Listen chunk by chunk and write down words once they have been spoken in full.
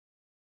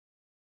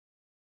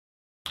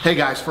Hey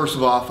guys, first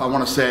of all, I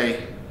want to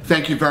say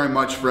thank you very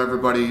much for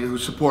everybody who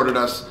supported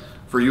us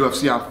for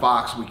UFC on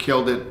Fox. We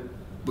killed it.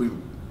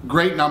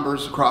 Great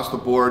numbers across the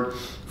board,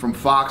 from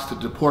Fox to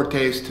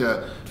Deportes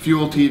to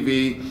Fuel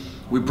TV.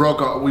 We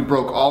broke all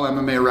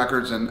MMA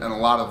records and a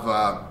lot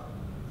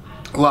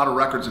of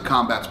records in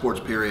combat sports,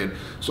 period.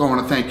 So I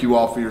want to thank you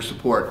all for your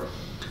support.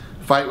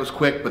 Fight was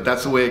quick, but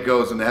that's the way it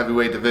goes in the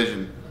heavyweight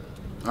division.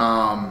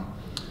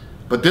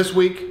 But this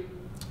week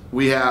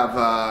we have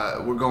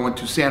we're going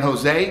to San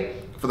Jose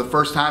for the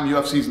first time.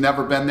 UFC's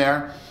never been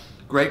there.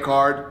 Great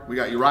card. We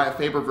got Uriah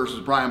Faber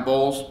versus Brian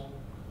Bowles,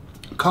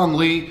 Kung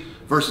Lee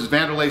versus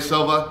Wanderlei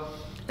Silva,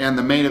 and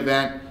the main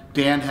event,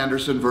 Dan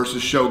Henderson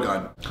versus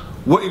Shogun.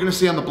 What you're going to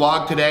see on the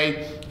blog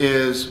today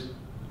is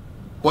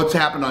what's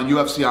happened on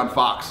UFC on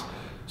Fox.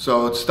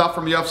 So it's stuff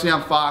from UFC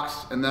on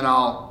Fox, and then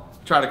I'll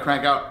try to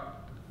crank out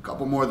a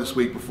couple more this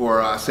week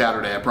before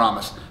Saturday, I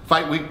promise.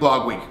 Fight week,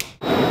 blog week.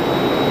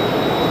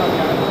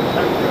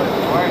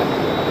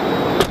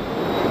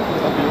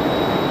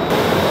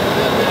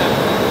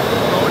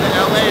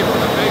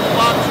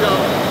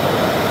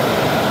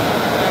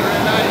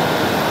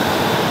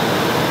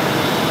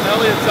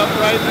 It's up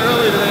bright and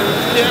early today with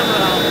his camera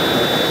out.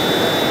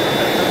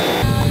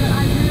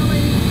 I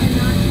really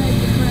cannot take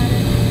the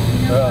credit.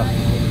 You know what?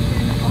 It's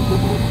been all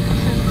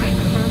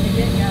from the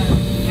get-go.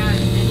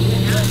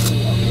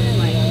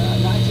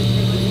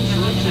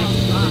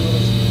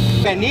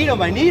 I need him.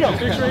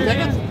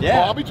 Yeah.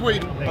 Oh, I'll be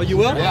tweeting. Oh, you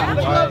will? Yeah.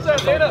 What's up,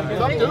 dude? I'll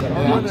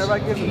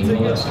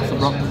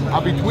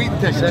be tweeting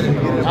tickets.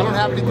 I don't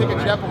have any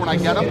tickets yet, but when I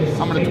get them,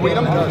 I'm going to tweet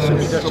them.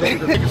 So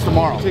tickets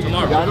tomorrow. Yeah,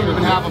 I don't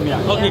even have them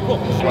yet. Okay, cool.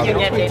 You can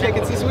get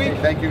tickets this week?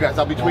 Thank you guys.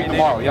 I'll be tweeting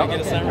tomorrow.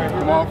 Yep.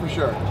 Tomorrow for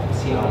sure.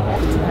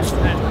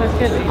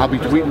 I'll be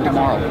tweeting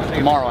tomorrow.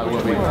 Tomorrow I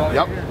will be.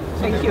 Yep.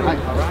 Thank you.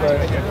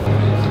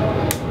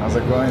 How's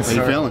it going, sir?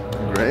 How you feeling?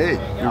 Great.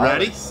 You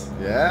ready?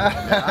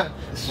 Yeah.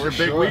 We're a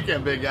big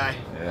weekend, big guy.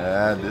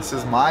 Yeah, this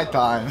is my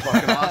time.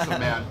 Fucking awesome,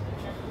 man.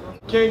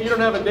 Kane, you don't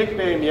have a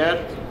nickname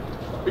yet.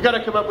 We got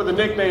to come up with a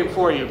nickname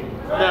for you.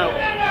 Now,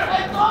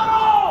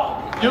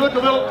 you look a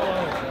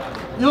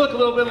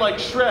little bit like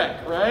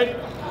Shrek, right?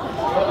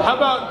 How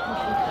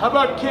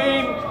about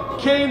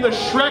Kane the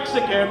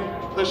Shrexican,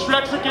 the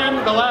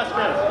last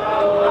man?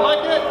 You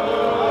like it?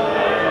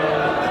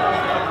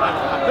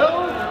 No?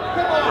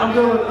 I'm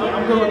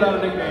going without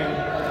a nickname.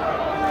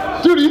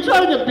 Dude, are you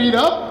trying to get beat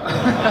up?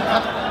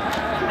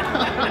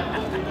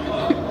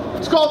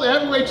 It's called the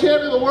heavyweight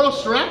champion of the world,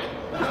 Shrek.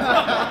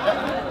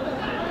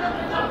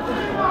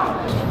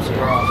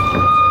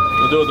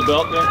 We'll do it with the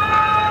belt there.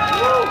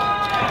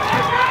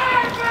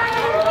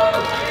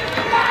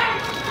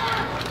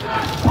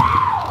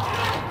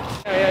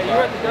 Yeah, you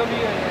were at the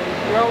W, and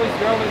you're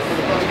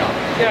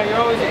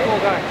always a cool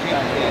guy.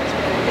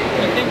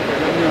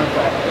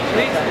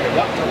 Please.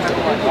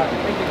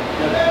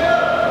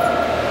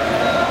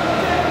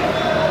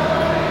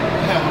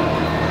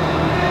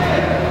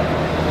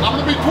 I'm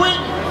going to be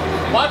tweeting.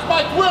 Watch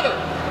my Twitter.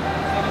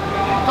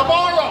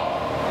 Tomorrow.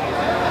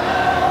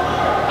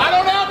 I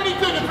don't have any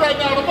tickets right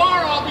now.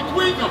 Tomorrow I'll be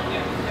tweeting them.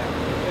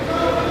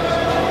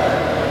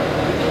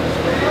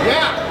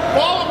 Yeah,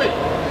 follow me.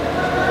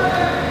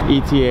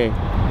 ETA.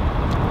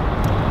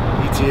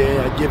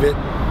 I give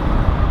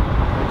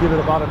it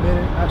about a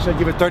minute. Actually, I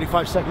give it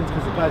 35 seconds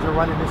because the guys are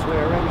running this way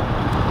already.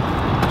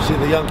 See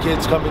the young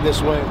kids coming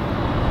this way.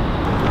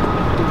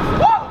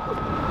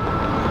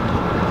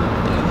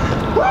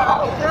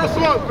 Guess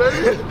what, baby?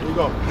 Here you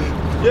go.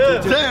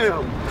 Yeah,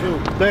 damn. Two.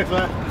 Thanks,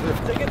 man.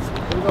 Tickets? Here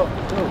you go.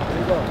 Two. Here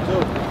you go.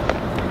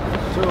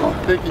 Two. Oh,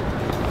 thank you.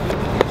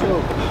 Two.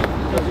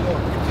 There you go.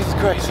 Jesus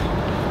Christ.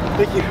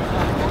 Thank you.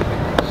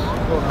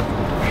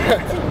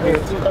 There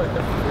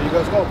you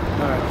guys go. All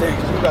right,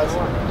 thanks. You guys.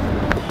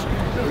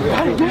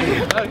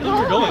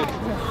 We're going.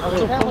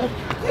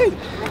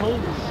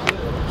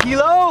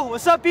 Kilo,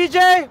 what's up, BJ?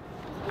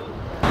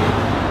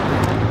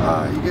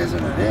 You guys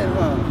are not in,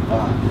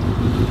 huh?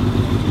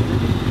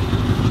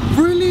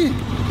 Really?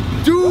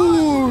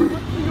 Dude!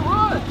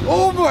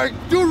 Oh my,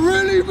 dude,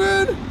 really,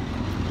 man?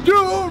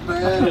 Dude,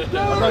 man! Dude. I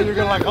thought you were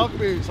gonna like hug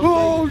me.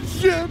 Oh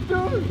shit,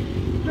 dude!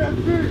 That's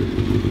it!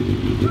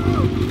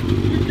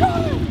 Dude, you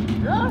got it!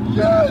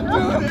 Yeah,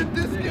 dude, it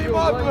just came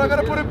off, dude. I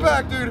gotta put it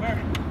back, dude.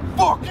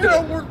 Fuck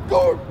yeah, we're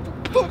going!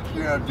 Fuck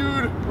yeah,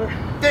 dude!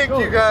 Thank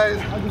you,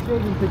 guys.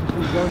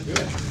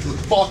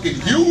 Fucking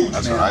huge.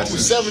 That's alright.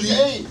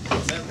 278.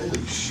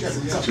 Holy shit.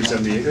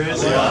 278.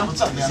 Yeah.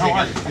 What's up, man? How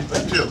are you?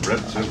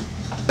 Rip, too.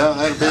 Yeah, I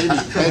had a baby. I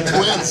had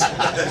twins.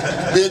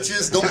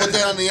 Bitches, don't put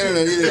that on the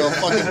internet either. I'll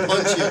fucking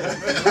punch you.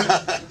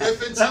 If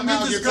it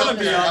somehow gets up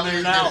there, on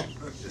there now.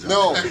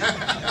 No. Other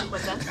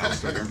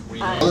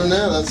than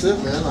that, that's it,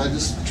 man. I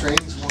just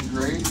training's going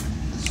great.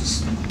 It's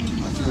just, I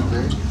feel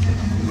great.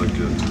 Look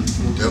good.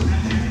 Yep.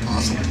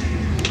 Awesome.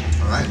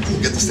 All right,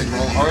 we'll get this thing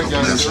rolling. All right,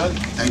 guys.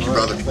 Thank you,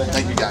 brother.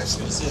 Thank you, guys.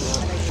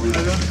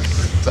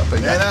 What's up,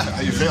 big guy?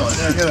 How you feeling?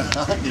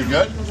 You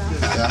good?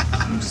 Yeah.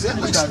 It's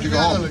time to go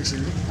home.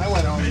 I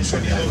went home.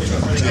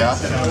 Yeah.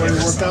 You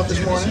worked out this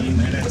morning?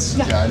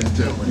 Yeah, I did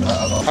too.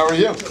 How are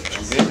you?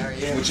 Good, how are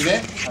you? What's your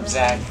name? I'm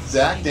Zach.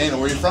 Zach. Dana,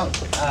 where are you from?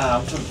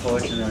 I'm from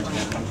Fullerton, North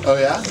Carolina. Oh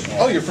yeah?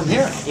 Oh, you're from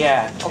here?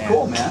 Yeah. Oh,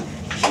 cool, man.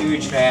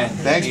 Huge fan.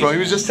 Thanks, bro. He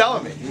was just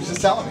telling me.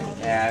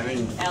 Yeah, I've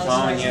been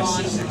following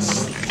UFC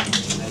since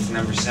like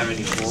number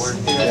 74.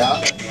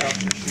 Yeah.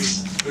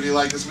 Who do you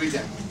like this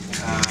weekend?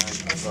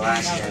 The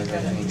last guy, I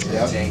think.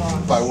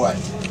 Yep. By what?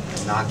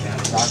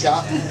 Knockout.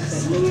 Knockout?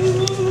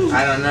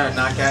 I don't know.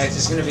 Knockout. It's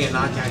just gonna be a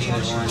knockout either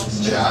one.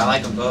 Yeah. I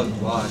like them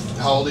both a lot.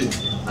 How old are you?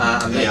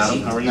 I'm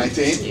 19. Are you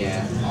 19?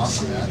 Yeah.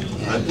 Awesome, man.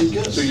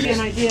 Yeah. So you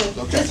And I did.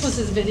 Okay. This was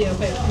his video,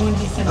 but when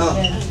he sent it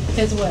in,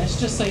 his wish,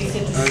 just so you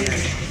get to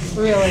see.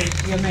 Really,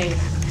 you made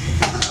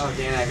Oh,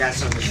 Dan, I got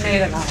something for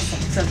it you.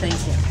 awesome. So thank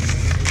you.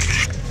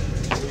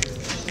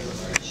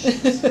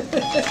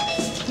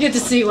 You get to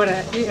see what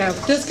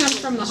this comes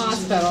from the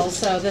hospital,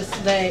 so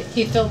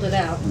he filled it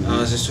out.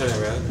 Oh, is this what I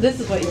wrote? This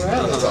is what you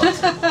wrote.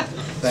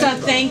 So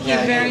thank you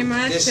very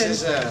much. This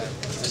is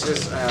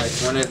like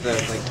one of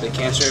the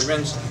cancer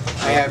ribbons.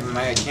 I have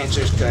my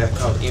cancer is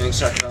called Ewing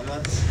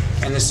sarcoma,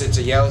 and it's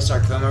a yellow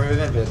sarcoma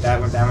ribbon, but that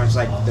one's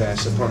like to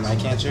support my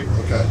cancer.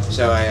 Okay.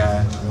 So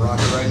I rock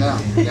it right now.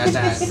 got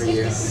that for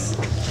you.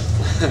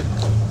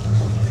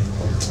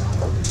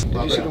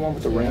 Did you see the one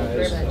with the ring?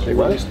 They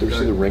released, did you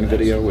see the ring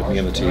video with me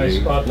on the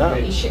TV? No.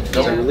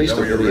 They released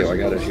a video, I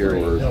got it here,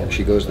 where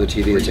she goes to the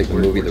TV to take the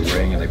movie The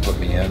Ring and they put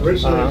me in. The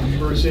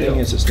thing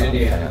is, it's not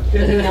that.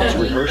 It's a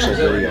rehearsal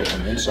video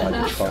from inside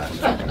the truck from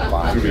fucking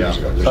 5 years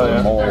ago. There's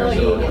no more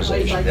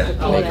organization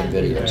making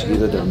videos.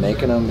 Either they're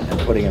making them and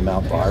putting them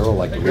out viral,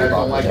 like the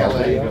Reebok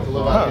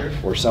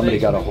video, or somebody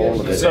got a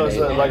hold of it. So it's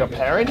like a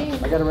parody?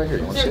 I got it right here.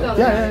 You want to see it?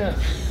 Yeah.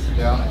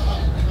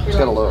 Yeah. It's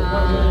got a load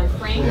right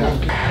here. Yeah.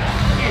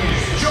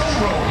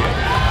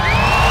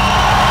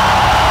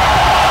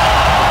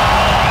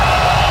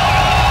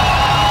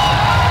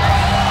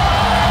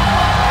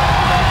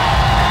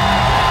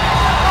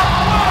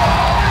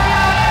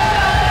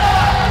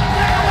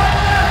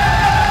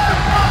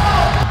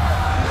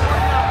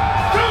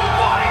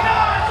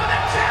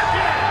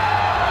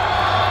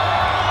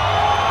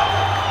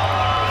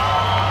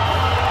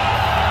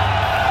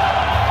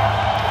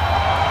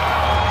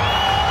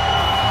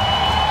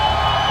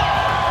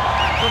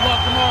 Good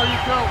luck tomorrow, you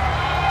go.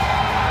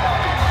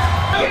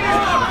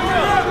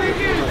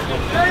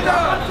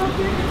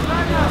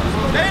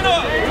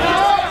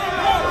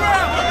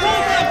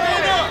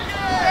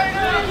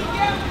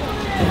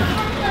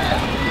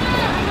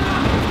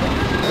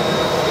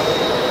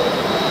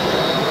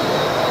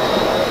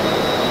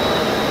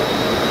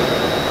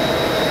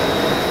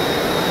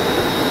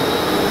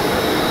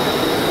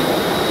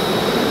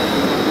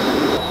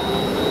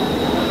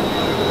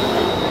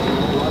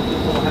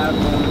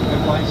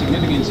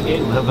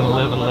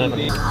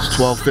 It's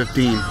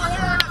 12:15.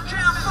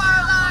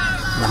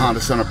 The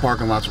Honda Center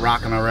parking lot's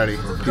rocking already.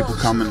 People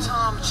coming. This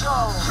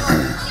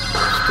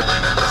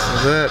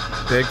is it.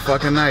 Big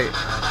fucking night.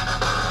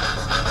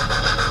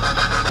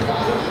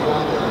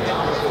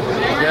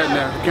 We're getting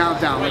there.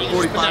 Countdown. Like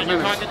 45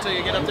 minutes. Talk until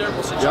you get up there.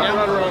 We'll sit you down.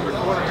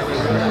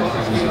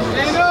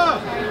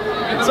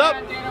 What's up?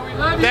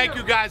 Thank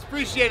you guys.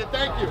 Appreciate it.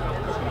 Thank you.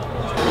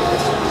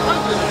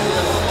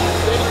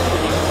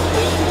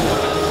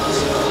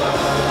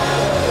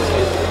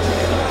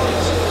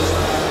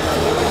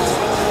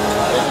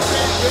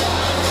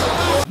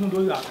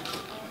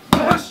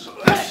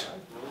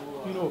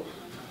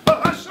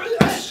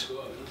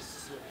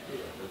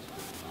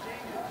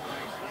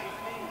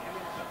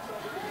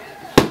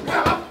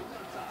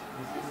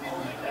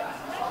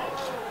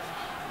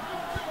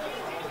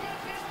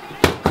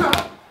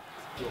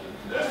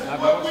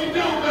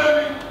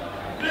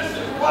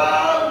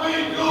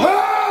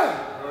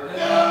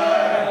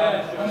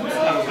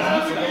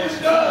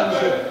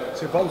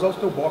 Vamos aos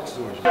teu box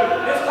hoje.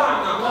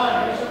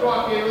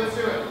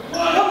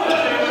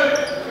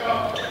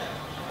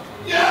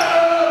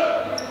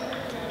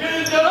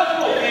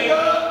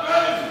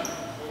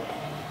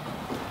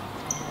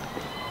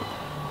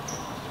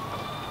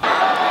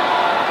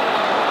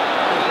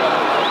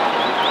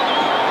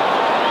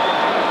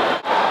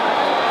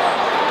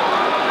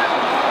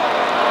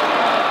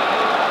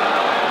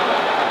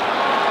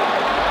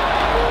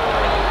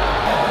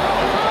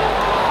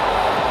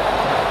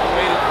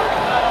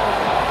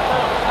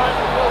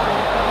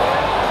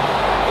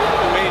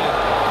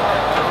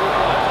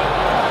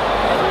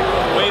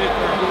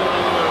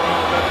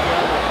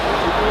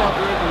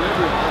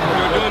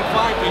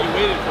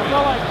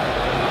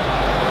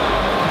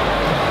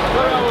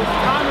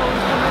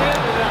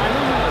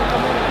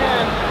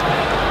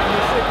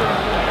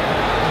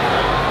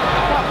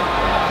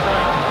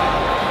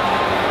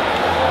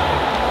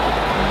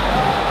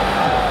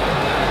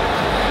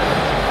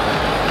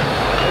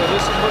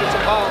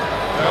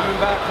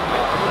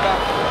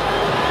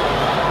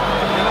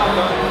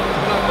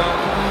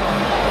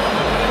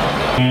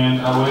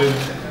 And I waited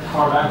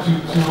far back too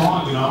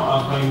long, you know. I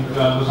was playing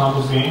Los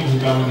Angeles game. He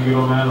got me to get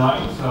over that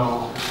right,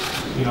 so,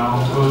 you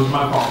know, it was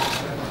my fault.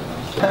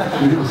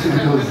 He's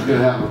going to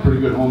have a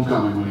pretty good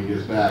homecoming when he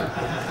gets back.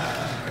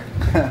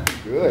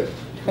 Good.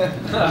 How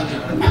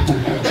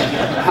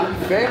do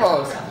you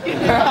famous.